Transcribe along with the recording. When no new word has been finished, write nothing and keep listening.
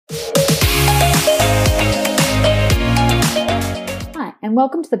and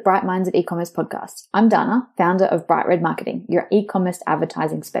welcome to the Bright Minds of E-commerce podcast. I'm Dana, founder of Bright Red Marketing, your e-commerce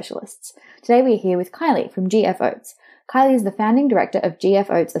advertising specialists. Today we are here with Kylie from GF Oats. Kylie is the founding director of GF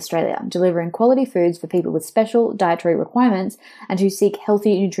Oats Australia, delivering quality foods for people with special dietary requirements and who seek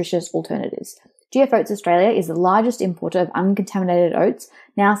healthy, nutritious alternatives. GF Oats Australia is the largest importer of uncontaminated oats,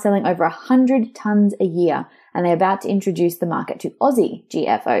 now selling over 100 tonnes a year, and they're about to introduce the market to Aussie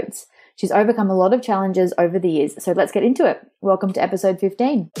GF Oats. She's overcome a lot of challenges over the years, so let's get into it. Welcome to episode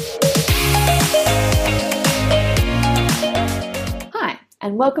 15. Hi,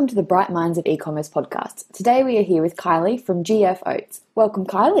 and welcome to the Bright Minds of E-commerce podcast. Today we are here with Kylie from GF Oats. Welcome,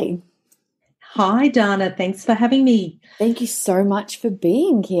 Kylie. Hi, Dana. Thanks for having me. Thank you so much for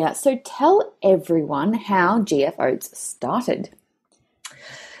being here. So tell everyone how GF Oats started.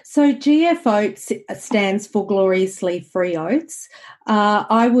 So GF Oats stands for Gloriously Free Oats.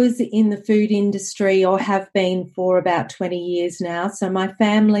 I was in the food industry, or have been for about 20 years now. So my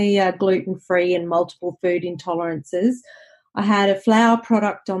family are gluten-free and multiple food intolerances. I had a flour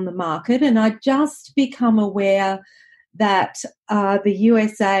product on the market, and I'd just become aware that the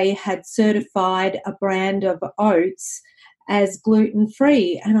USA had certified a brand of oats as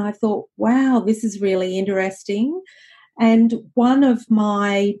gluten-free. And I thought, wow, this is really interesting. And one of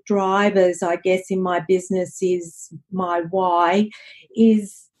my drivers, I guess, in my business is my why,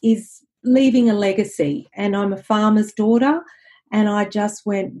 is leaving a legacy. And I'm a farmer's daughter, and I just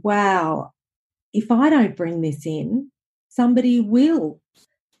went, wow, if I don't bring this in, somebody will.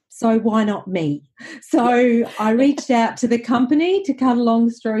 So why not me? So I reached out to the company, to cut a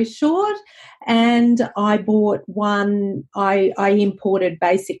long story short, and I bought I imported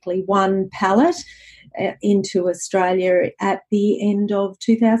basically one pallet into Australia at the end of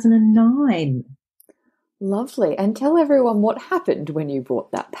 2009. Lovely. And tell everyone what happened when you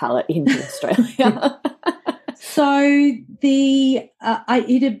brought that pallet into Australia. So it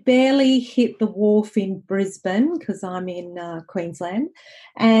had barely hit the wharf in Brisbane, because I'm in Queensland,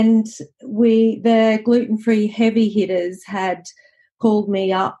 and the gluten-free heavy hitters had called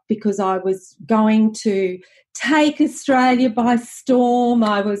me up because I was going to take Australia by storm.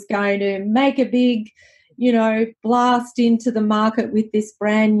 I was going to make a big, blast into the market with this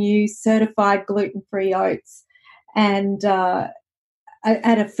brand new certified gluten-free oats. And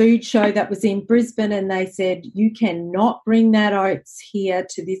at a food show that was in Brisbane, and they said, you cannot bring that oats here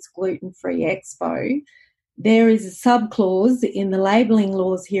to this gluten-free expo. There is a subclause in the labelling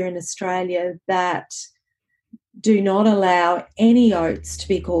laws here in Australia that do not allow any oats to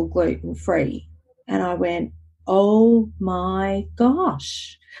be called gluten-free. And I went, oh my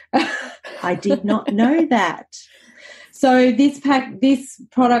gosh, I did not know that. So this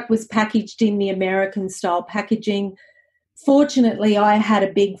product was packaged in the American style packaging. Fortunately, I had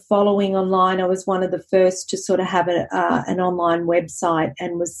a big following online. I was one of the first to sort of have an online website,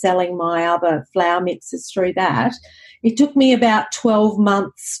 and was selling my other flour mixes through that. It took me about 12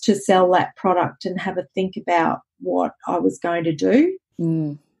 months to sell that product and have a think about what I was going to do.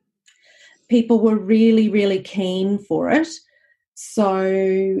 Mm. People were really, really keen for it. So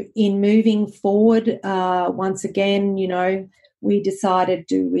in moving forward, once again, we decided,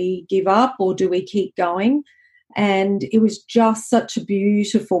 do we give up or do we keep going? And it was just such a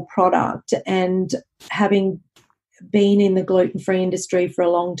beautiful product. And having been in the gluten-free industry for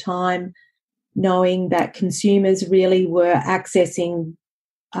a long time, knowing that consumers really were accessing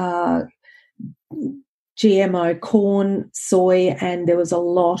GMO corn, soy, and there was a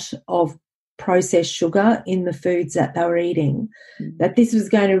lot of processed sugar in the foods that they were eating, that this was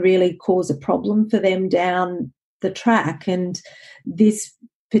going to really cause a problem for them down the track. And this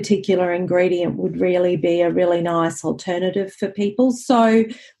particular ingredient would really be a really nice alternative for people. So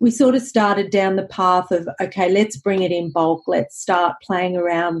we sort of started down the path of, okay, let's bring it in bulk. Let's start playing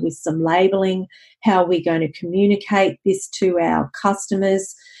around with some labeling. How are we going to communicate this to our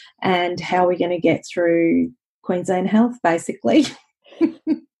customers, and how are we going to get through Queensland Health, basically?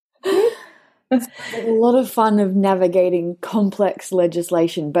 It's a lot of fun of navigating complex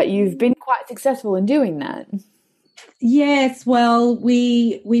legislation, but you've been quite successful in doing that. Yes, well,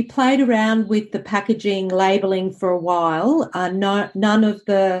 we played around with the packaging labelling for a while. None of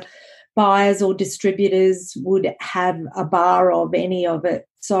the buyers or distributors would have a bar of any of it.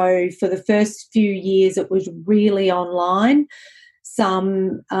 So for the first few years, it was really online.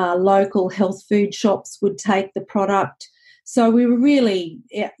 Some local health food shops would take the product. So we were really,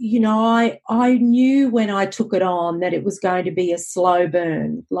 I knew when I took it on that it was going to be a slow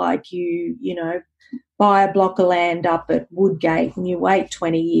burn, like you buy a block of land up at Woodgate and you wait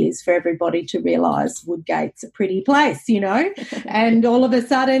 20 years for everybody to realise Woodgate's a pretty place, you know, and all of a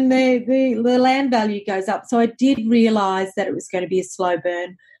sudden the land value goes up. So I did realise that it was going to be a slow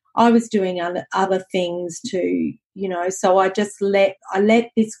burn. I was doing other things too, you know, so I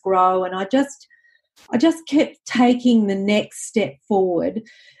let this grow, and I just kept taking the next step forward.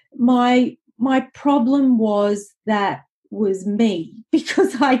 My problem was me,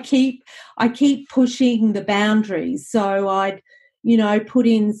 because I keep pushing the boundaries. So I'd, you know, put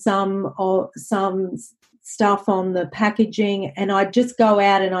in some stuff on the packaging, and I'd just go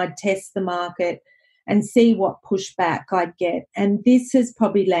out and I'd test the market and see what pushback I'd get. And this has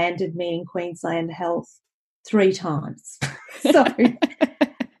probably landed me in Queensland Health 3 times. So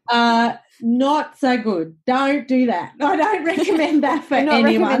not so good. Don't do that. I don't recommend that for anyone. Not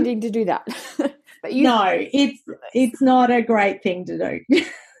recommending to do that. But no, it's not a great thing to do.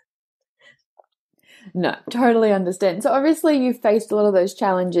 No, totally understand. So obviously you've faced a lot of those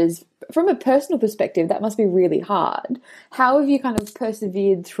challenges. From a personal perspective, that must be really hard. How have you kind of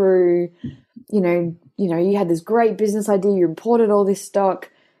persevered through, you know, you had this great business idea, you imported all this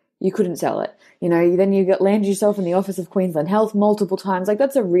stock, you couldn't sell it. You know, then you landed yourself in the office of Queensland Health multiple times. Like,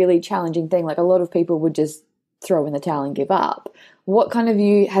 that's a really challenging thing. Like, a lot of people would just throw in the towel and give up. What kind of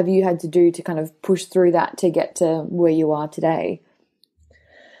have you had to do to kind of push through that to get to where you are today?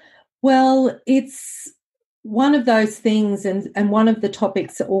 Well, it's one of those things, and one of the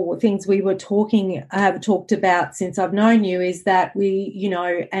topics or things we have talked about since I've known you is that we, you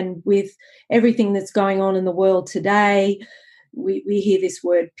know, and with everything that's going on in the world today, we hear this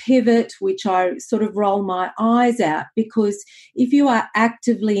word pivot, which I sort of roll my eyes at, because if you are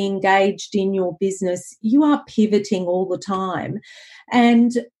actively engaged in your business, you are pivoting all the time.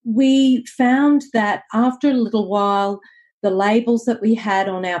 And we found that after a little while, the labels that we had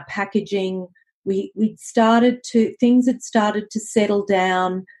on our packaging, things had started to settle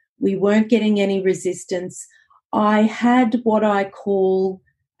down. We weren't getting any resistance. I had what I call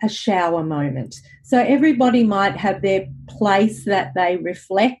a shower moment. So everybody might have their place that they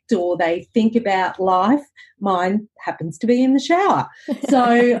reflect or they think about life. Mine happens to be in the shower.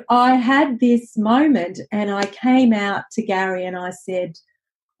 So I had this moment, and I came out to Gary and I said,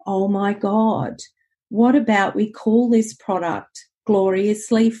 oh my God, what about we call this product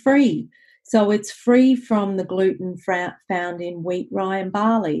Gloriously Free? So it's free from the gluten found in wheat, rye and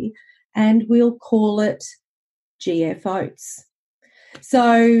barley, and we'll call it GF Oats.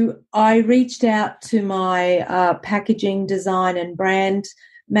 So I reached out to my packaging design and brand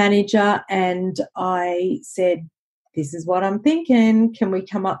manager, and I said, this is what I'm thinking. Can we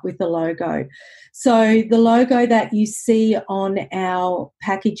come up with a logo? So the logo that you see on our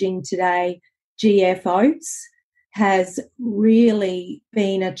packaging today, GF Oats, has really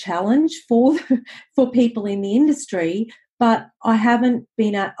been a challenge for people in the industry. But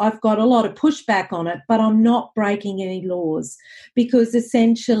I've got a lot of pushback on it, but I'm not breaking any laws, because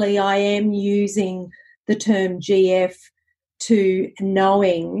essentially I am using the term GF to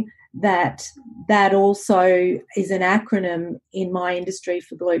knowing that also is an acronym in my industry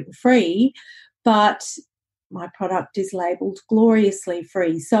for gluten-free, but my product is labelled Gloriously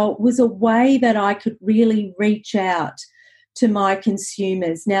Free. So it was a way that I could really reach out to my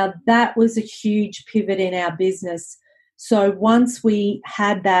consumers. Now, that was a huge pivot in our business. So once we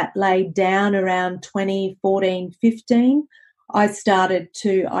had that laid down around 2014, 15, I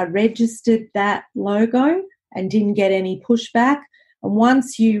registered that logo and didn't get any pushback. And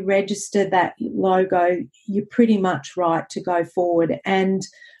once you register that logo, you're pretty much right to go forward. And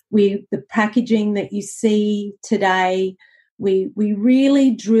the packaging that you see today, we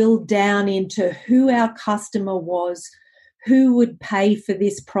really drilled down into who our customer was, who would pay for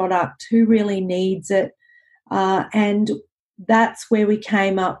this product, who really needs it. And that's where we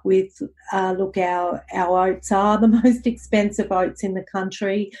came up with, look, our oats are the most expensive oats in the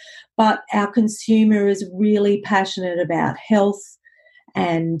country, but our consumer is really passionate about health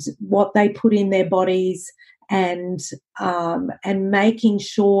and what they put in their bodies, and making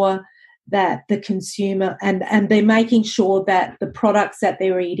sure that the consumer and they're making sure that the products that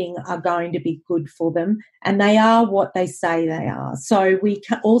they're eating are going to be good for them, and they are what they say they are. So we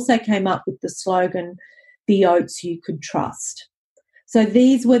also came up with the slogan, the oats you could trust. So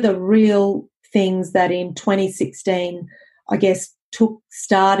these were the real things that in 2016, I guess,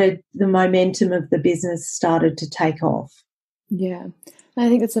 started the momentum of the business started to take off. Yeah, I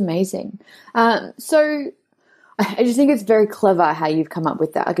think it's amazing. So I just think it's very clever how you've come up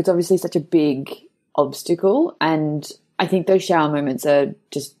with that. Like, it's obviously such a big obstacle, and I think those shower moments are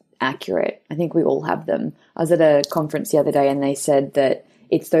just accurate. I think we all have them. I was at a conference the other day and they said that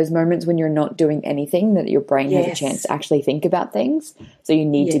it's those moments when you're not doing anything that your brain has a chance to actually think about things. So you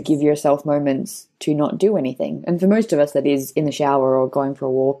need to give yourself moments to not do anything. And for most of us, that is in the shower or going for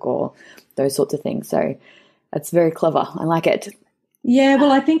a walk or those sorts of things. So that's very clever. I like it. Yeah,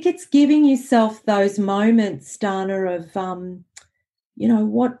 well, I think it's giving yourself those moments, Dana, of,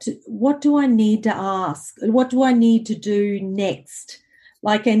 what do I need to ask? What do I need to do next?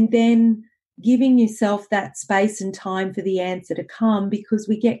 And then giving yourself that space and time for the answer to come, because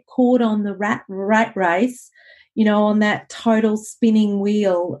we get caught on the rat race, on that total spinning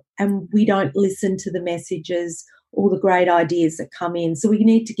wheel, and we don't listen to the messages or the great ideas that come in. So we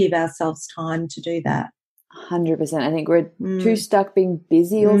need to give ourselves time to do that. 100%. I think we're too stuck being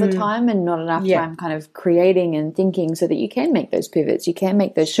busy all the time and not enough time kind of creating and thinking so that you can make those pivots, you can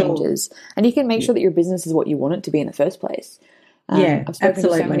make those changes, and you can make sure that your business is what you want it to be in the first place. I've spoken to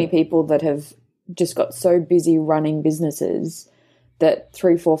so many people that have just got so busy running businesses that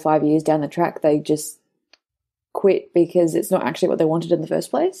 3, 4, 5 years down the track, they just quit because it's not actually what they wanted in the first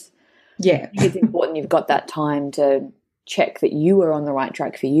place. Yeah. It's important you've got that time to check that you are on the right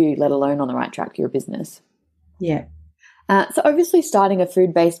track for you, let alone on the right track for your business. Yeah. So obviously starting a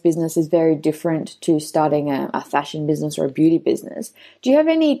food-based business is very different to starting a fashion business or a beauty business. Do you have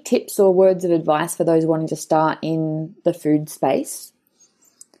any tips or words of advice for those wanting to start in the food space?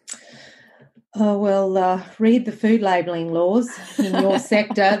 Oh, well, read the food labelling laws in your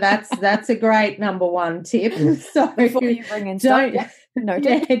sector. That's a great number one tip. So before you bring in stuff,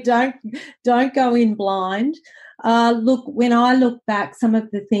 don't go in blind. Look, when I look back, some of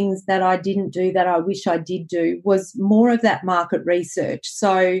the things that I didn't do that I wish I did do was more of that market research.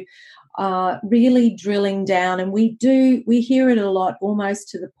 So really drilling down, and we hear it a lot, almost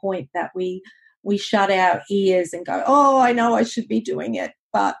to the point that we shut our ears and go, oh, I know I should be doing it,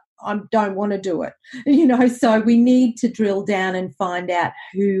 but I don't want to do it. So we need to drill down and find out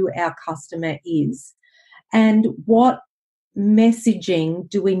who our customer is and what messaging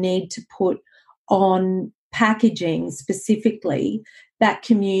do we need to put on packaging specifically that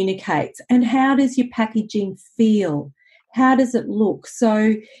communicates, and how does your packaging feel? How does it look?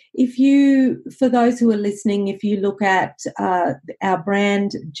 So for those who are listening, if you look at our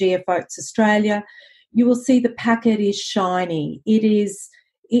brand, GF Oats Australia, you will see the packet is shiny.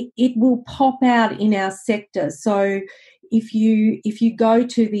 It will pop out in our sector. So if you go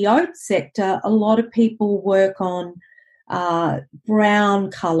to the oat sector, a lot of people work on brown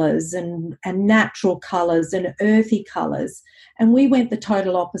colours and natural colours and earthy colours. And we went the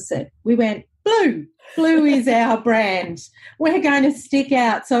total opposite. We went blue. Blue is our brand. We're going to stick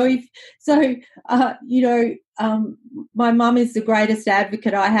out. My mum is the greatest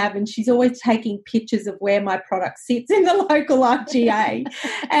advocate I have, and she's always taking pictures of where my product sits in the local RGA.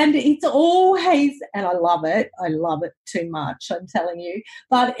 And it's always, and I love it too much, I'm telling you.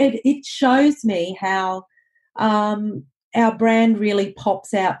 But it shows me how our brand really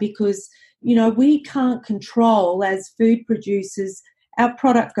pops out, because, we can't control, as food producers, our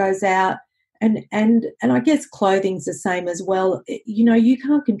product goes out, and I guess clothing's the same as well. You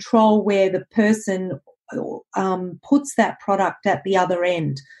can't control where the person puts that product at the other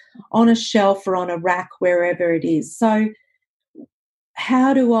end, on a shelf or on a rack, wherever it is. So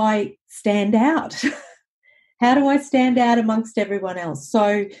how do I stand out? How do I stand out amongst everyone else?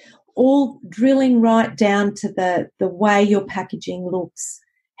 So all drilling right down to the way your packaging looks,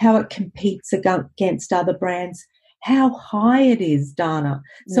 how it competes against other brands, how high it is, Dana.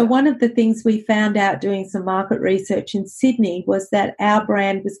 So one of the things we found out doing some market research in Sydney was that our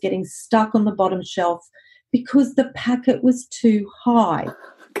brand was getting stuck on the bottom shelf because the packet was too high.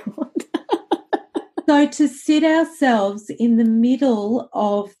 So to sit ourselves in the middle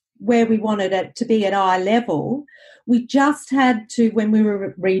of where we wanted it to be at eye level, we just had to, when we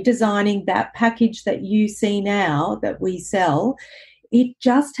were redesigning that package that you see now that we sell, it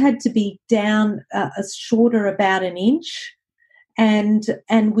just had to be down a shorter about an inch, and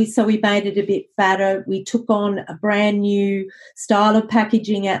we made it a bit fatter. We took on a brand new style of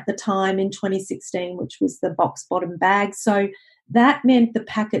packaging at the time in 2016, which was the box bottom bag. So that meant the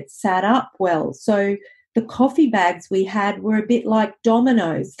packet sat up well. So the coffee bags we had were a bit like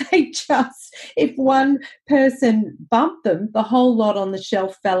dominoes. They just, if one person bumped them, the whole lot on the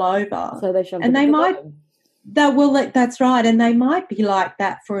shelf fell over. So they shoved and they might. Bottom. That's right, and they might be like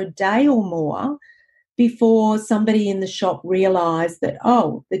that for a day or more before somebody in the shop realised that,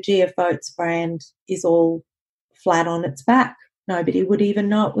 oh, the GF Oats brand is all flat on its back. Nobody would even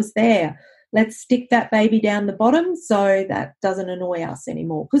know it was there. Let's stick that baby down the bottom so that doesn't annoy us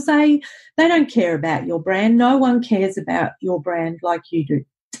anymore, because they don't care about your brand. No one cares about your brand like you do.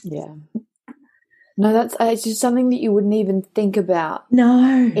 Yeah. No, it's just something that you wouldn't even think about.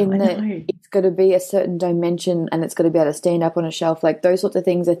 No, in that it's got to be a certain dimension and it's got to be able to stand up on a shelf. Like those sorts of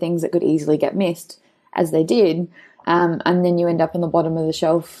things are things that could easily get missed, as they did, and then you end up on the bottom of the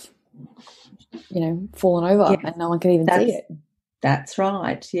shelf, falling over, and no one can even see it. That's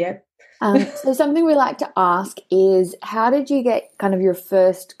right. Yep. So something we like to ask is, how did you get kind of your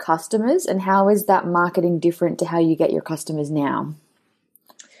first customers, and how is that marketing different to how you get your customers now?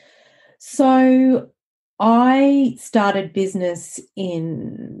 So I started business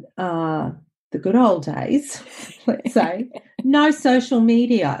in the good old days, let's say. No social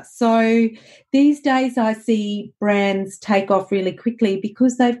media. So these days I see brands take off really quickly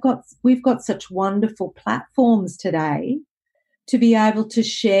because we've got such wonderful platforms today to be able to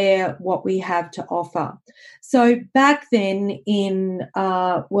share what we have to offer. So back then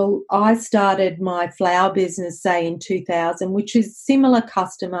I started my flour business, say, in 2000, which is similar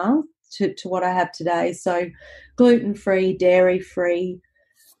customer to what I have today. So gluten-free, dairy-free,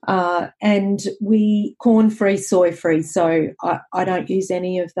 and corn-free, soy-free. So I don't use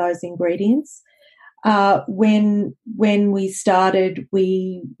any of those ingredients. When we started,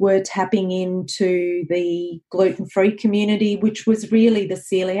 we were tapping into the gluten-free community, which was really the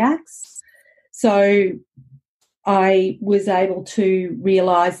celiacs. So I was able to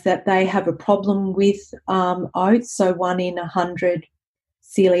realise that they have a problem with oats. So 1 in 100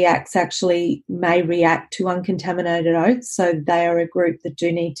 celiacs actually may react to uncontaminated oats, so they are a group that do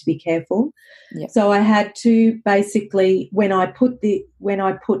need to be careful. Yep. So I had to basically, when I put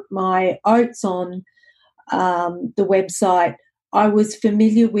my oats on the website, I was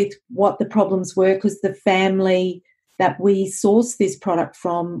familiar with what the problems were because the family that we sourced this product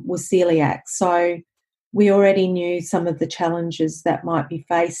from was celiac. So we already knew some of the challenges that might be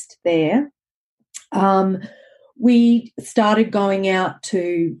faced there. We started going out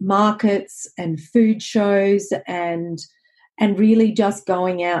to markets and food shows and really just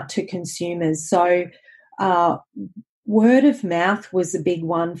going out to consumers. So word of mouth was a big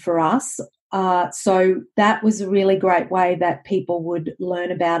one for us. So that was a really great way that people would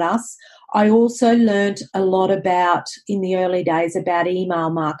learn about us. I also learned a lot in the early days about email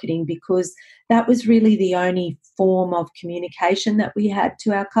marketing because that was really the only form of communication that we had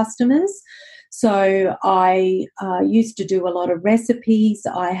to our customers. So I used to do a lot of recipes.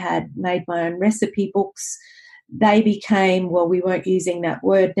 I had made my own recipe books. They became, we weren't using that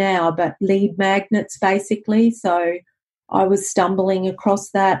word now, but lead magnets basically. So I was stumbling across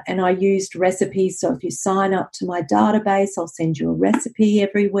that and I used recipes. So if you sign up to my database, I'll send you a recipe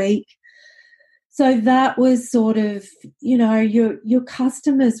every week. So that was sort of, your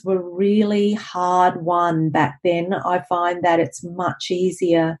customers were really hard won back then. I find that it's much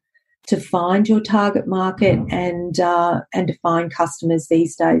easier to find your target market and to find customers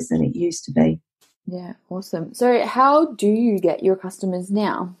these days than it used to be. Yeah, awesome. So how do you get your customers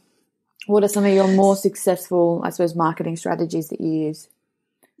now? What are some of your more successful, I suppose, marketing strategies that you use?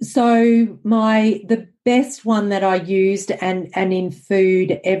 So the best one that I used, and in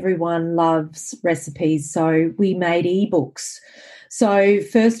food, everyone loves recipes. So we made ebooks. So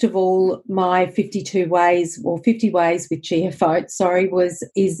first of all, my 50 ways with GF Oats,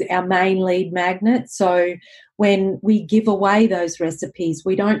 is our main lead magnet. So when we give away those recipes,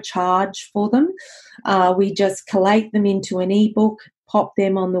 we don't charge for them. We just collate them into an ebook, pop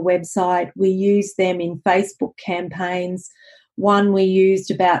them on the website. We use them in Facebook campaigns. One we used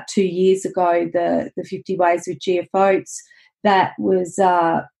about 2 years ago, the 50 Ways with GF Oats, that was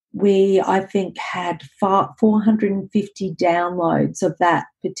I think had 450 downloads of that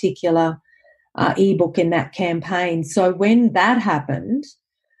particular ebook in that campaign. So when that happened,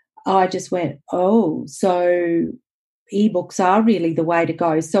 I just went, so ebooks are really the way to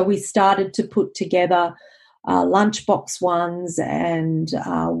go. So we started to put together lunchbox ones and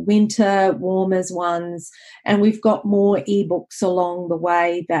winter warmers ones, and we've got more ebooks along the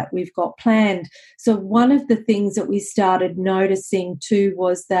way that we've got planned. So one of the things that we started noticing too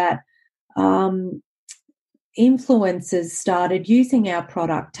was that influencers started using our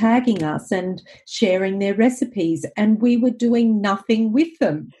product, tagging us and sharing their recipes, and we were doing nothing with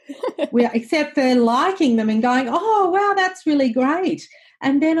them except for liking them and going, oh, wow, that's really great.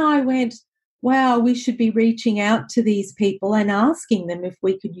 And then I went, wow, we should be reaching out to these people and asking them if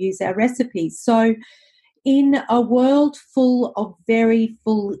we could use our recipes. So in a world full of very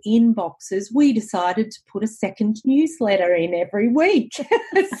full inboxes, we decided to put a second newsletter in every week.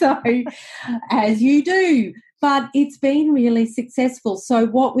 So, as you do. But it's been really successful. So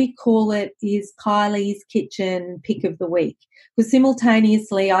what we call it is Kylie's Kitchen Pick of the Week. Because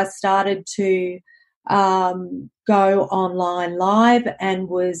simultaneously I started to go online live and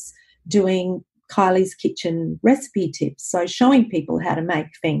was doing Kylie's Kitchen recipe tips, so showing people how to make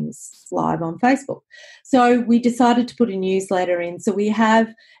things live on Facebook. So we decided to put a newsletter in. So we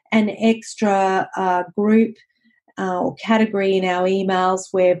have an extra group or category in our emails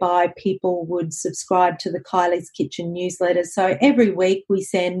whereby people would subscribe to the Kylie's Kitchen newsletter. So every week we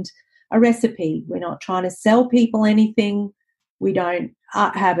send a recipe. We're not trying to sell people anything. We don't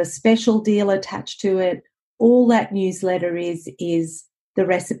have a special deal attached to it. All that newsletter is the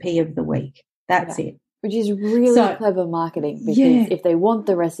recipe of the week. That's it. Which is really clever marketing, because if they want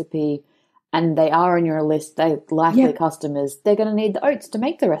the recipe and they are on your list, they likely customers, they're going to need the oats to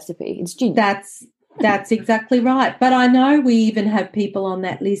make the recipe. It's genius. That's exactly right. But I know we even have people on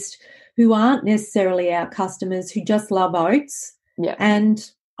that list who aren't necessarily our customers, who just love oats. Yeah. And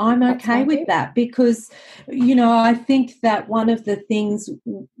I'm okay with that, because, I think that one of the things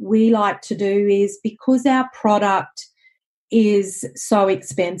we like to do is, because our product is so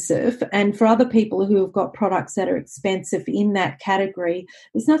expensive, and for other people who have got products that are expensive in that category,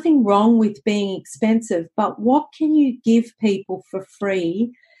 there's nothing wrong with being expensive, but what can you give people for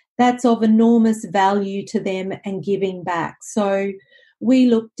free that's of enormous value to them and giving back? So we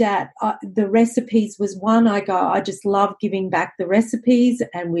looked at the recipes was one. I just love giving back the recipes,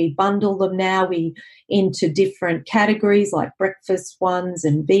 and we bundle them now into different categories like breakfast ones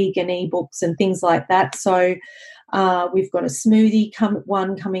and vegan ebooks and things like that. So we've got a smoothie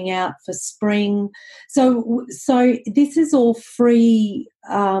one coming out for spring. So this is all free,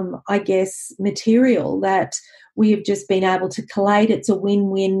 material that we have just been able to collate. It's a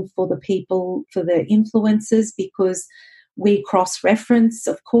win-win for the people, for the influencers, because we cross-reference,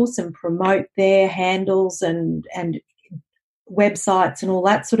 of course, and promote their handles and websites and all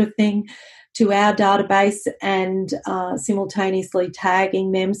that sort of thing to our database, and simultaneously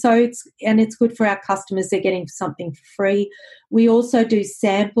tagging them. So it's good for our customers. They're getting something for free. We also do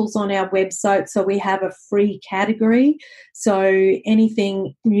samples on our website, so we have a free category. So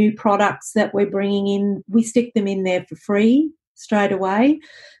anything, new products that we're bringing in, we stick them in there for free straight away,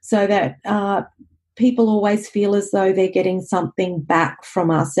 so that people always feel as though they're getting something back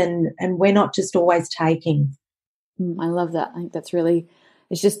from us, and we're not just always taking. I love that. I think that's really,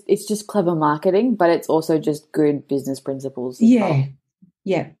 it's just clever marketing, but it's also just good business principles. Yeah.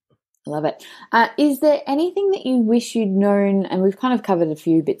 I love it. Is there anything that you wish you'd known, and we've kind of covered a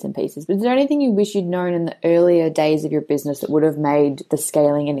few bits and pieces, but is there anything you wish you'd known in the earlier days of your business that would have made the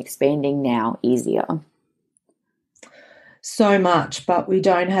scaling and expanding now easier? So much, but we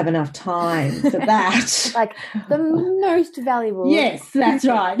don't have enough time for that. Like the most valuable. Yes, that's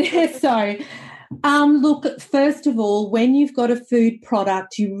right. So, look, first of all, when you've got a food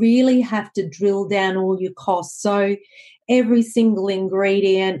product, you really have to drill down all your costs. So every single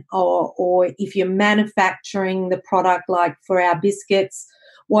ingredient, or if you're manufacturing the product, like for our biscuits,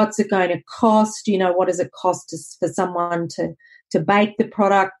 what's it going to cost? What does it cost for someone to bake the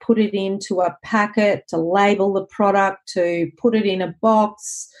product, put it into a packet, to label the product, to put it in a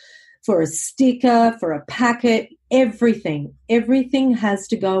box, for a sticker, for a packet, everything has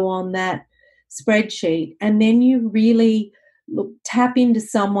to go on that spreadsheet. And then you really tap into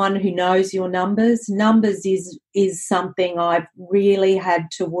someone who knows your numbers. Numbers is something I've really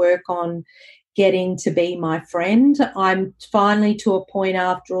had to work on getting to be my friend. I'm finally to a point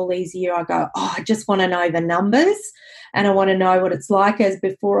after all these years, I go, I just want to know the numbers, and I want to know what it's like. As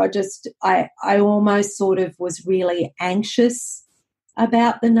before, I almost sort of was really anxious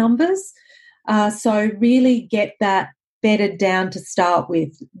about the numbers. So really get that bedded down to start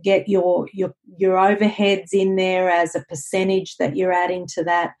with. Get your overheads in there as a percentage that you're adding to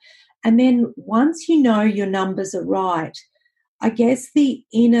that. And then once you know your numbers are right, I guess the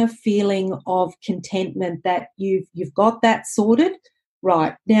inner feeling of contentment that you've got that sorted,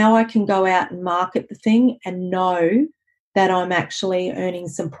 right, now I can go out and market the thing and know that I'm actually earning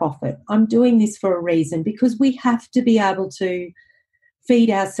some profit. I'm doing this for a reason, because we have to be able to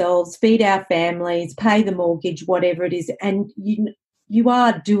feed ourselves, feed our families, pay the mortgage, whatever it is, and you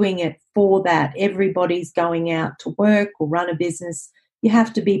are doing it for that. Everybody's going out to work or run a business. You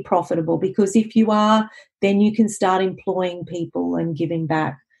have to be profitable, because if you are, then you can start employing people and giving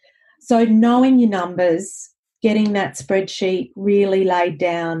back. So knowing your numbers, getting that spreadsheet really laid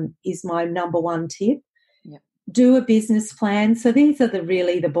down is my number one tip. Yep. Do a business plan. So these are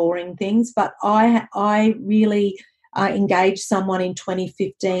the boring things, but I really engaged someone in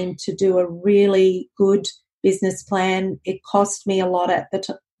 2015 to do a really good business plan. It cost me a lot at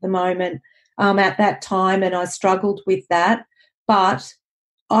the moment, at that time, and I struggled with that. But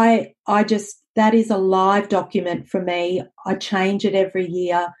I just, that is a live document for me. I change it every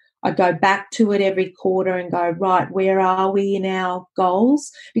year. I go back to it every quarter and go, right, where are we in our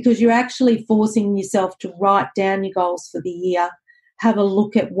goals? Because you're actually forcing yourself to write down your goals for the year, have a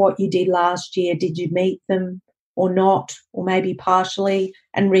look at what you did last year. Did you meet them or not, or maybe partially,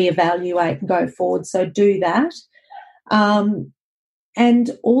 and reevaluate and go forward. So do that.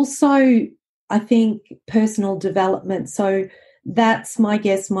 And also, I think personal development. So that's my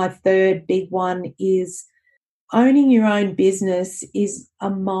third big one is owning your own business is a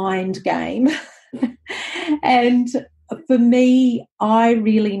mind game. And for me, I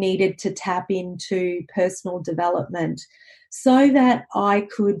really needed to tap into personal development so that I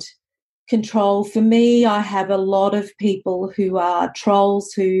could control. For me, I have a lot of people who are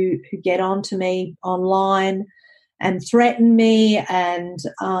trolls who get onto me online and threaten me, and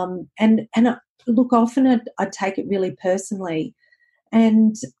look, often I take it really personally,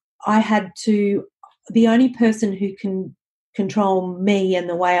 and I had to. The only person who can control me and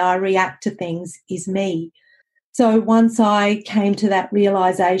the way I react to things is me. So once I came to that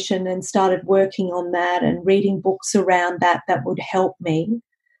realization and started working on that and reading books around that would help me,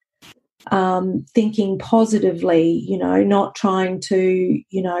 thinking positively, not trying to,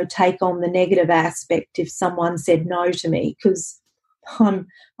 take on the negative aspect if someone said no to me, because I'm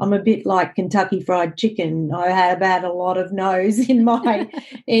a bit like Kentucky Fried Chicken. I have had a lot of no's in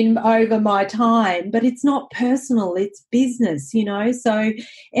over my time, but it's not personal, it's business, So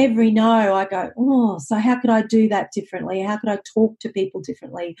every no I go, oh, so how could I do that differently? How could I talk to people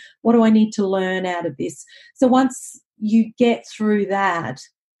differently? What do I need to learn out of this? So once you get through that,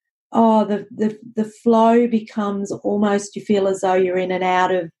 the flow becomes almost, you feel as though you're in an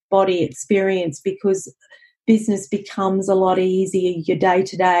out of body experience, because business becomes a lot easier. Your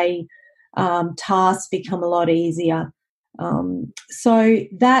day-to-day tasks become a lot easier. So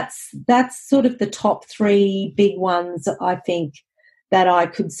that's sort of the top three big ones, I think, that I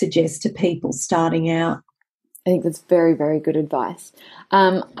could suggest to people starting out. I think that's very, very good advice.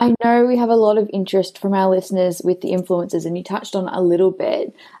 I know we have a lot of interest from our listeners with the influencers, and you touched on it a little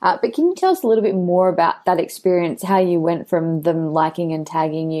bit, but can you tell us a little bit more about that experience, how you went from them liking and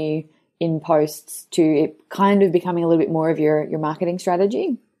tagging you in posts to it kind of becoming a little bit more of your marketing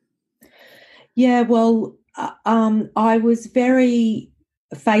strategy? Yeah, well, I was very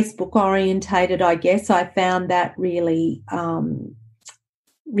Facebook orientated, I guess. I found that really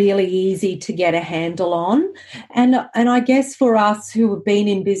easy to get a handle on, and I guess for us who have been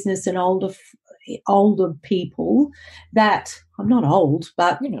in business and older people, that I'm not old,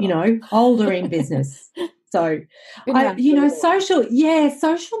 but older in business. So social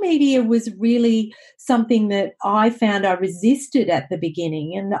media was really something that I found I resisted at the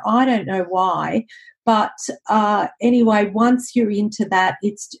beginning, and I don't know why. But anyway, once you're into that,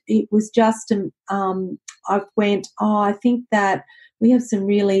 it was just I went, I think that we have some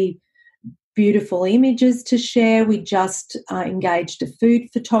really beautiful images to share. We just engaged a food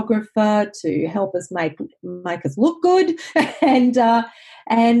photographer to help us make us look good, and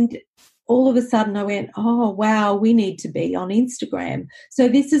all of a sudden I went, oh wow, we need to be on Instagram. So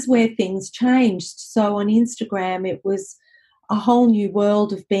this is where things changed. So on Instagram, it was a whole new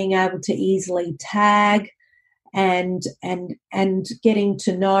world of being able to easily tag and getting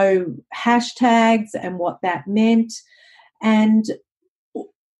to know hashtags and what that meant. And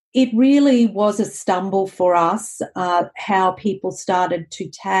it really was a stumble for us, how people started to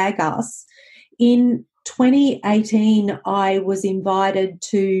tag us. In 2018, I was invited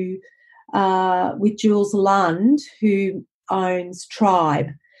to, with Jules Lund, who owns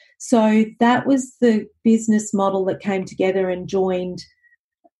Tribe. So that was the business model that came together and joined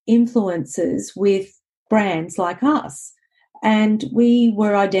influencers with brands like us. And we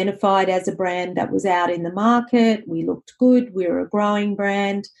were identified as a brand that was out in the market. We looked good. We were a growing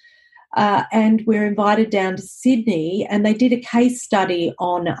brand. And we're invited down to Sydney, and they did a case study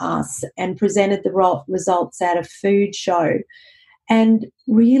on us and presented the results at a food show. And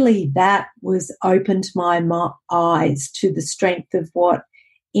really that was opened my eyes to the strength of what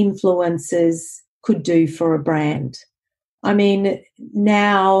influencers could do for a brand. I mean,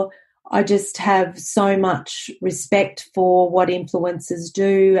 now I just have so much respect for what influencers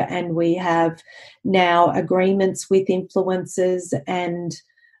do, and we have now agreements with influencers, and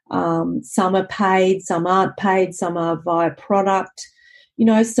some are paid, some aren't paid, some are via product,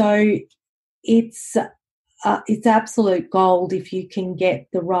 so it's absolute gold if you can get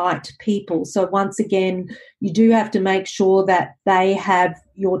the right people. So once again, you do have to make sure that they have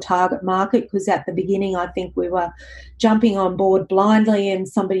your target market, because at the beginning I think we were jumping on board blindly, and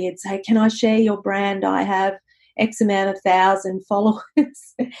somebody would say, can I share your brand? I have X amount of 1,000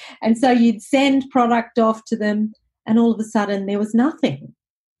 followers. And so you'd send product off to them, and all of a sudden there was nothing.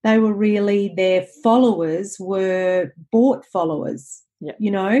 They were really, their followers were bought followers. Yeah.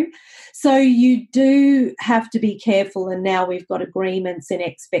 You know, so you do have to be careful, and now we've got agreements and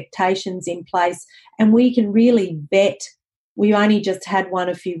expectations in place, and we can really vet. We only just had one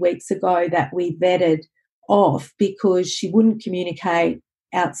a few weeks ago that we vetted off because she wouldn't communicate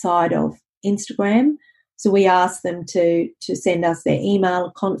outside of Instagram. So we asked them to send us their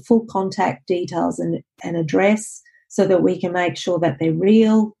email, full contact details and address so that we can make sure that they're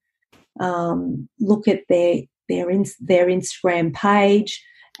real. Look at their Instagram page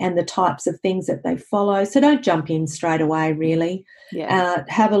and the types of things that they follow. So don't jump in straight away, really. Yeah.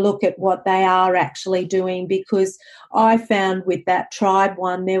 Have a look at what they are actually doing, because I found with that tribe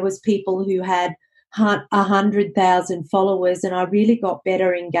one, there was people who had 100,000 followers, and I really got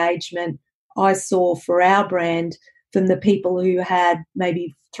better engagement, I saw, for our brand from the people who had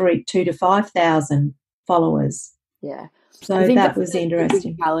maybe 2,000 to 5,000 followers. Yeah. So that was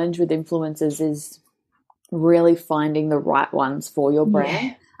interesting. The challenge with influencers is really finding the right ones for your brand.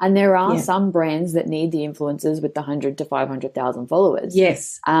 Yeah. And there are some brands that need the influencers with the 100 to 500,000 followers.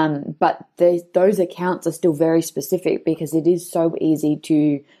 Yes. But those accounts are still very specific because it is so easy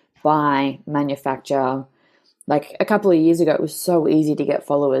to buy, manufacture. Like a couple of years ago, it was so easy to get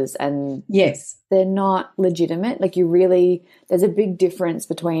followers, and yes, they're not legitimate. Like there's a big difference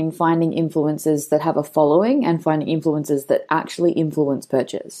between finding influencers that have a following and finding influencers that actually influence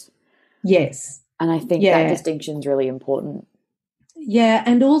purchase. Yes. And I think that distinction is really important. Yeah,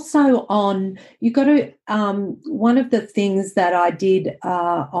 and also you got to, one of the things that I did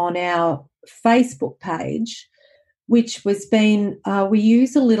on our Facebook page, which was we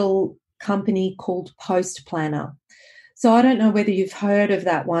use a little company called Post Planner. So I don't know whether you've heard of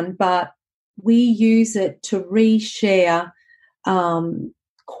that one, but we use it to reshare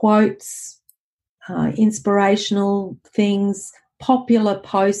quotes, inspirational things, popular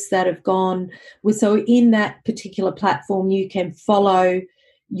posts that have gone. So in that particular platform, you can follow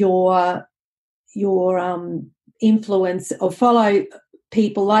your influence, or follow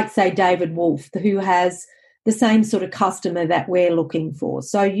people like, say, David Wolf, who has the same sort of customer that we're looking for.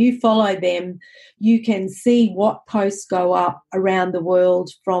 So you follow them, you can see what posts go up around the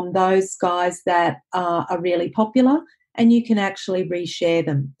world from those guys that are really popular, and you can actually reshare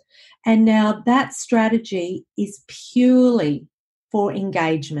them. And now that strategy is purely for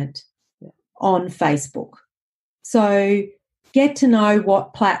engagement on Facebook. So get to know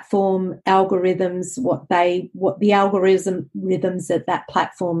what platform algorithms, what the algorithms that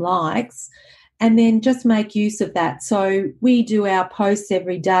platform likes, and then just make use of that. So we do our posts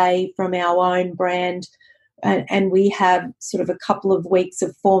every day from our own brand, and we have sort of a couple of weeks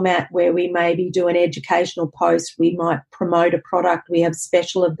of format where we maybe do an educational post. We might promote a product. We have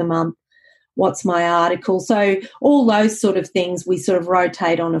special of the month. What's my article? So all those sort of things we sort of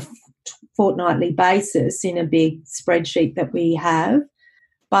rotate on a fortnightly basis in a big spreadsheet that we have.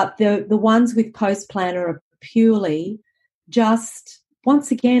 But the ones with Post Planner are purely just, once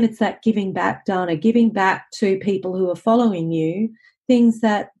again, it's that giving back, Dana, giving back to people who are following you, things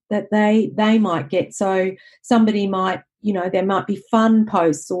that they might get. So somebody might, there might be fun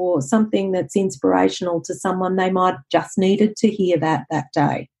posts or something that's inspirational to someone. They might just needed to hear that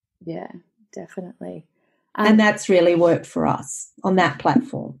day. Yeah, definitely. And that's really worked for us on that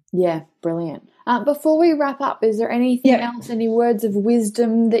platform. Yeah, brilliant. Before we wrap up, is there anything else, any words of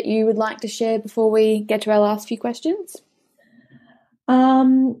wisdom that you would like to share before we get to our last few questions?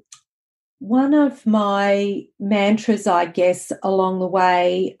 One of my mantras, I guess, along the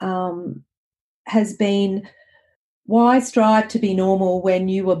way has been, why strive to be normal when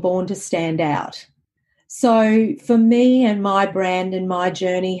you were born to stand out? So for me and my brand and my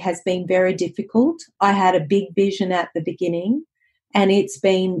journey has been very difficult. I had a big vision at the beginning, and it's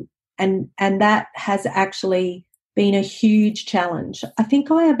been, and that has actually been a huge challenge. I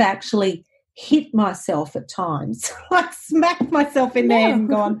think I have actually hit myself at times, like smacked myself in the head and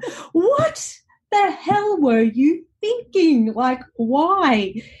gone, what the hell were you thinking? Like,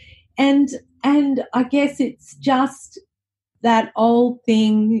 why? And I guess it's just that old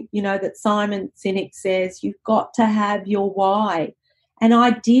thing, that Simon Sinek says, you've got to have your why. And I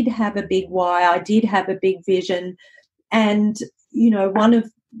did have a big why. I did have a big vision. And, one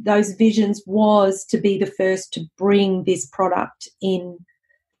of those visions was to be the first to bring this product in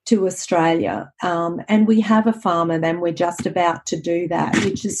to Australia. And we have a farmer, then we're just about to do that,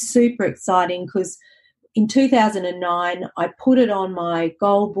 which is super exciting, because in 2009, I put it on my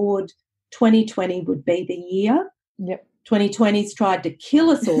goal board. 2020 would be the year. Yep. 2020's tried to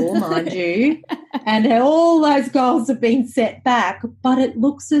kill us all, mind you, and all those goals have been set back, but it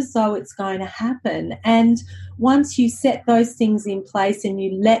looks as though it's going to happen. And once you set those things in place and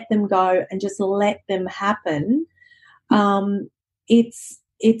you let them go and just let them happen,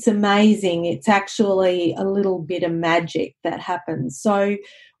 it's amazing. It's actually a little bit of magic that happens. So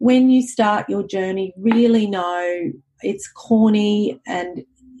when you start your journey, really know it's corny,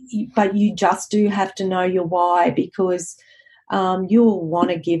 but you just do have to know your why, because you'll want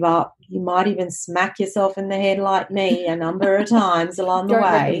to give up. You might even smack yourself in the head like me a number of times along the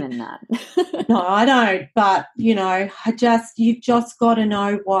way. Don't recommend that. No, I don't. But, you've just got to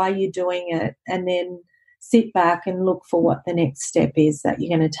know why you're doing it, and then sit back and look for what the next step is that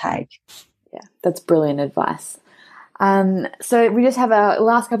you're going to take. Yeah, that's brilliant advice. So we just have a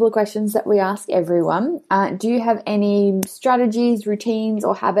last couple of questions that we ask everyone. Do you have any strategies, routines,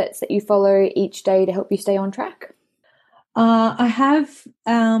 or habits that you follow each day to help you stay on track? I have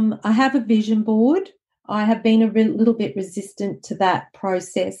a vision board. I have been a little bit resistant to that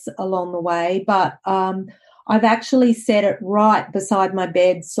process along the way, but I've actually set it right beside my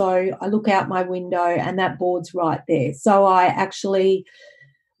bed, so I look out my window and that board's right there. So I actually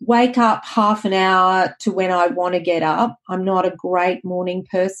wake up half an hour to when I want to get up. I'm not a great morning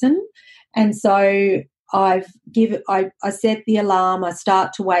person, and so I set the alarm. I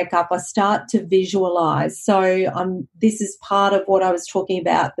start to wake up. I start to visualize. So this is part of what I was talking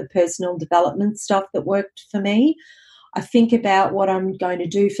about, the personal development stuff that worked for me. I think about what I'm going to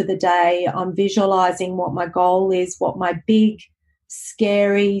do for the day. I'm visualizing what my goal is, what my big,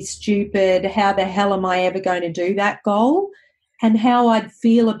 scary, stupid, how the hell am I ever going to do that goal, and how I'd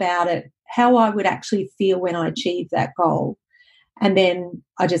feel about it, how I would actually feel when I achieve that goal. And then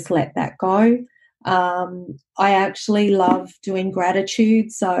I just let that go. I actually love doing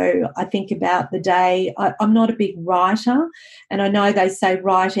gratitude. So I think about the day. I'm not a big writer, and I know they say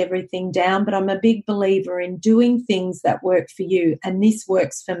write everything down, but I'm a big believer in doing things that work for you, and this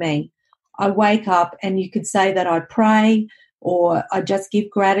works for me. I wake up and you could say that I pray, or I just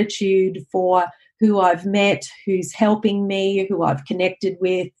give gratitude for who I've met, who's helping me, who I've connected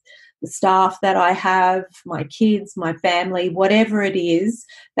with, the staff that I have, my kids, my family, whatever it is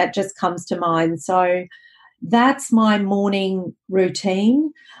that just comes to mind. So that's my morning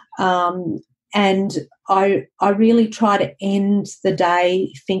routine. And I really try to end the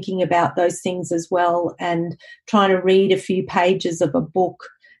day thinking about those things as well, and trying to read a few pages of a book.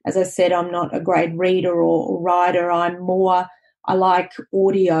 As I said, I'm not a great reader or writer. I like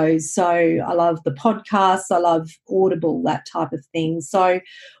audios. So I love the podcasts. I love Audible, that type of thing. So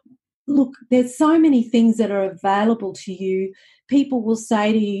look, there's so many things that are available to you. People will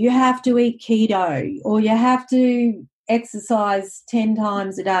say to you, you have to eat keto, or you have to exercise 10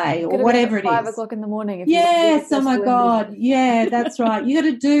 times a day, or whatever it is. 5 o'clock in the morning. Yes, oh my God. Yeah, that's right. You got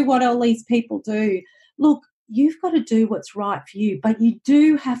to do what all these people do. Look, you've got to do what's right for you, but you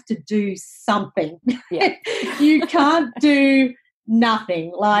do have to do something. Yeah. You can't do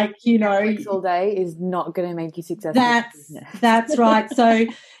nothing. Netflix all day is not going to make you successful. That's right. So,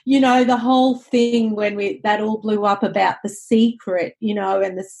 the whole thing that all blew up about The Secret,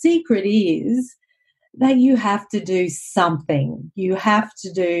 and the secret is that you have to do something. You have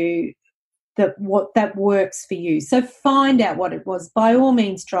to do what that works for you. So find out what it was. By all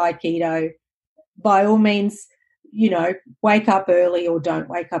means, try keto. By all means, wake up early or don't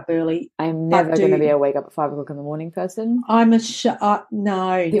wake up early. I'm never going to be a wake up at 5 o'clock in the morning person. I'm no.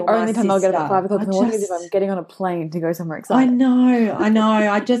 The only time I'll get up at 5 o'clock in the morning is if I'm getting on a plane to go somewhere exciting. I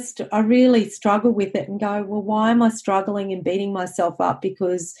know. I really struggle with it and go, well, why am I struggling and beating myself up?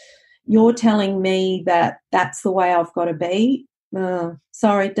 Because you're telling me that that's the way I've got to be.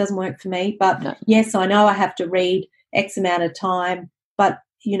 Sorry, it doesn't work for me. But no. Yes, I know I have to read X amount of time, but,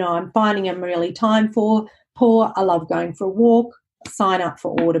 I'm finding I'm really time poor. I love going for a walk, sign up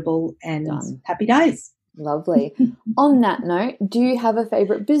for Audible, and happy days. Lovely. On that note, do you have a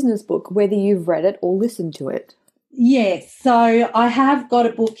favourite business book, whether you've read it or listened to it? Yes. So I have got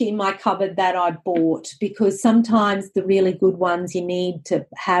a book in my cupboard that I bought, because sometimes the really good ones you need to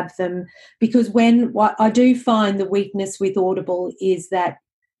have them, because what I do find the weakness with Audible is that,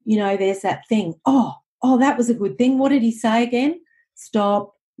 there's that thing, oh, that was a good thing. What did he say again?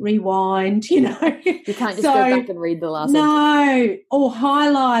 Stop. Rewind, You can't just go back and read the last sentence. Or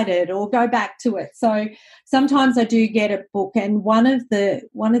highlight it or go back to it. So sometimes I do get a book, and one of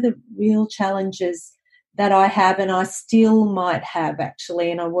the real challenges that I have, and I still might have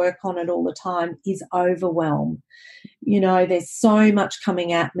actually, and I work on it all the time, is overwhelm. There's so much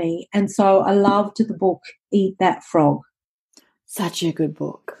coming at me. And so I loved the book Eat That Frog. Such a good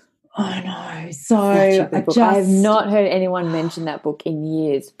book. I know. So Such a good book. I have not heard anyone mention that book in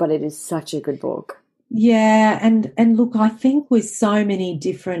years, but it is such a good book. Yeah, and look, I think with so many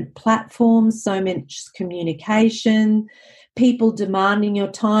different platforms, so much communication, people demanding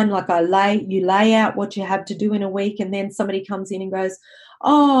your time, like you lay out what you have to do in a week, and then somebody comes in and goes,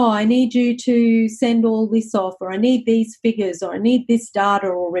 "Oh, I need you to send all this off, or I need these figures, or I need this data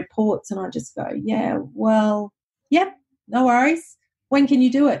or reports," and I just go, "Yeah, well, yep, no worries. When can you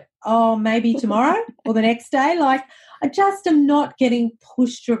do it? Oh, maybe tomorrow or the next day." Like, I just am not getting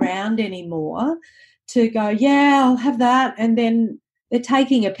pushed around anymore to go, yeah, I'll have that. And then they're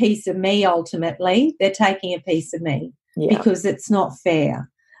taking a piece of me ultimately. They're taking a piece of me because it's not fair.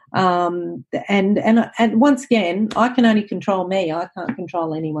 And once again, I can only control me. I can't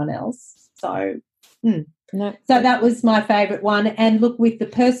control anyone else. So, No. So that was my favourite one. And look, with the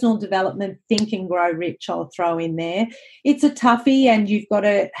personal development, Think and Grow Rich, I'll throw in there. It's a toughie and you've got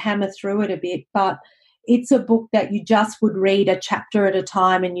to hammer through it a bit, but it's a book that you just would read a chapter at a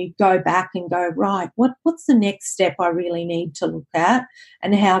time and you go back and go, right, what's the next step I really need to look at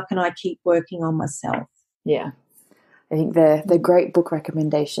and how can I keep working on myself? Yeah. I think they're great book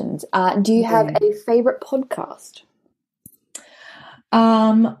recommendations. Do you have a favourite podcast?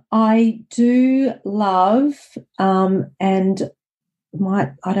 I do love, and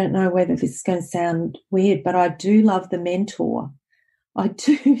I don't know whether this is going to sound weird, but I do love The Mentor. I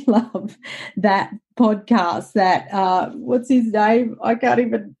do love that podcast. That what's his name? I've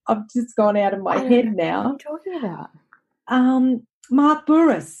just gone out of my head now. What are you talking about? Mark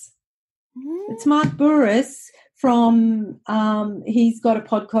Burris. It's Mark Burris from. He's got a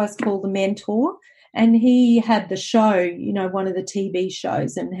podcast called The Mentor, and he had the show, one of the TV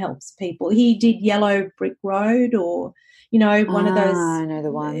shows, and helps people. He did Yellow Brick Road, or one of those. I know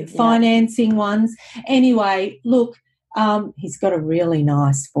the one. Financing ones. Anyway, look. He's got a really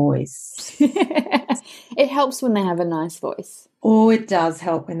nice voice. It helps when they have a nice voice. Oh, it does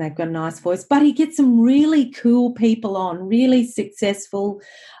help when they've got a nice voice. But he gets some really cool people on, really successful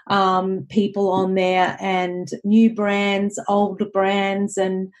people on there, and new brands, older brands,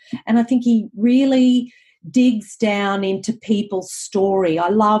 and I think he really digs down into people's story. I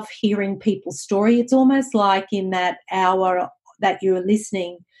love hearing people's story. It's almost like in that hour that you're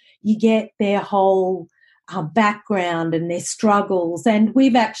listening, you get their whole background and their struggles. And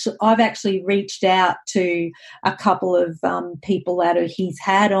I've actually reached out to a couple of people that he's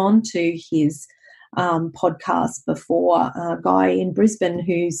had on to his podcast before. A guy in Brisbane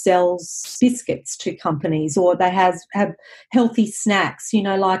who sells biscuits to companies, or they have healthy snacks,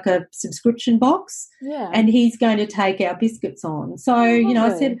 like a subscription box. Yeah. And he's going to take our biscuits on. So,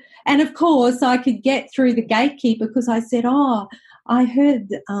 I said, and of course I could get through the gatekeeper because I said, I heard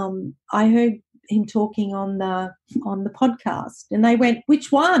him talking on the podcast, and they went,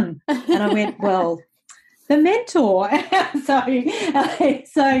 which one? And I went, well, The Mentor.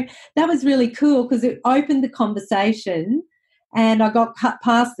 So that was really cool because it opened the conversation, and I got cut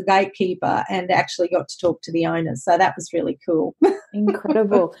past the gatekeeper and actually got to talk to the owner. So that was really cool.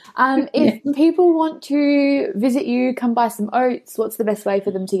 Incredible. If people want to visit you, come buy some oats, what's the best way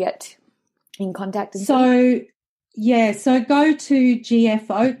for them to get in contact? So go to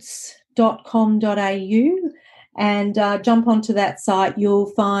gfoats.com.au and jump onto that site. You'll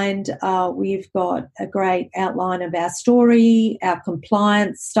find we've got a great outline of our story, our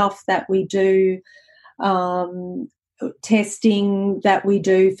compliance stuff that we do, testing that we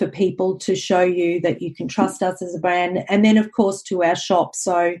do for people to show you that you can trust us as a brand, and then of course to our shop.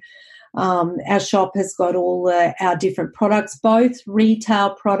 So our shop has got all our different products, both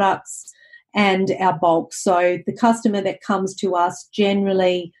retail products and our bulk. So the customer that comes to us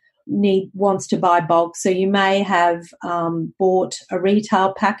generally wants to buy bulk. So you may have bought a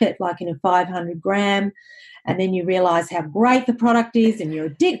retail packet, like in a 500 gram, and then you realise how great the product is and you're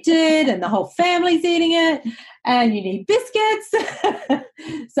addicted and the whole family's eating it and you need biscuits.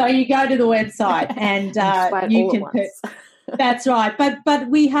 So you go to the website and you can put that's right. But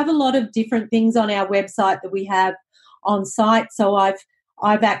we have a lot of different things on our website that we have on site. So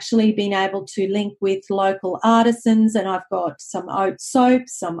I've actually been able to link with local artisans, and I've got some oat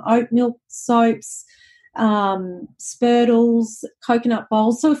soaps, some oat milk soaps, spurtles, coconut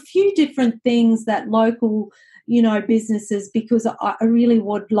bowls. So a few different things that local, businesses, because I really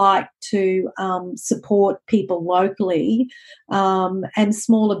would like to support people locally and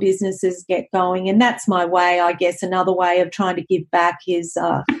smaller businesses get going. And that's my way, I guess. Another way of trying to give back is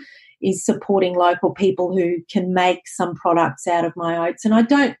supporting local people who can make some products out of my oats. And I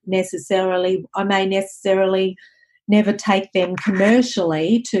may necessarily never take them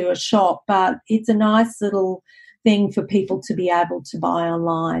commercially to a shop, but it's a nice little thing for people to be able to buy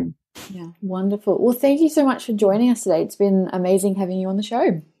online. Yeah, wonderful. Well, thank you so much for joining us today. It's been amazing having you on the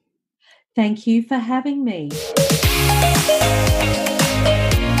show. Thank you for having me.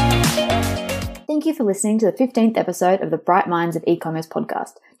 Thank you for listening to the 15th episode of the Bright Minds of E-commerce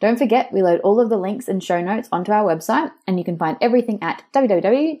podcast. Don't forget, we load all of the links and show notes onto our website, and you can find everything at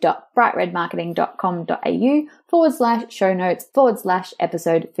www.brightredmarketing.com.au/show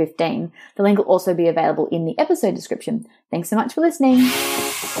notes/episode 15. The link will also be available in the episode description. Thanks so much for listening.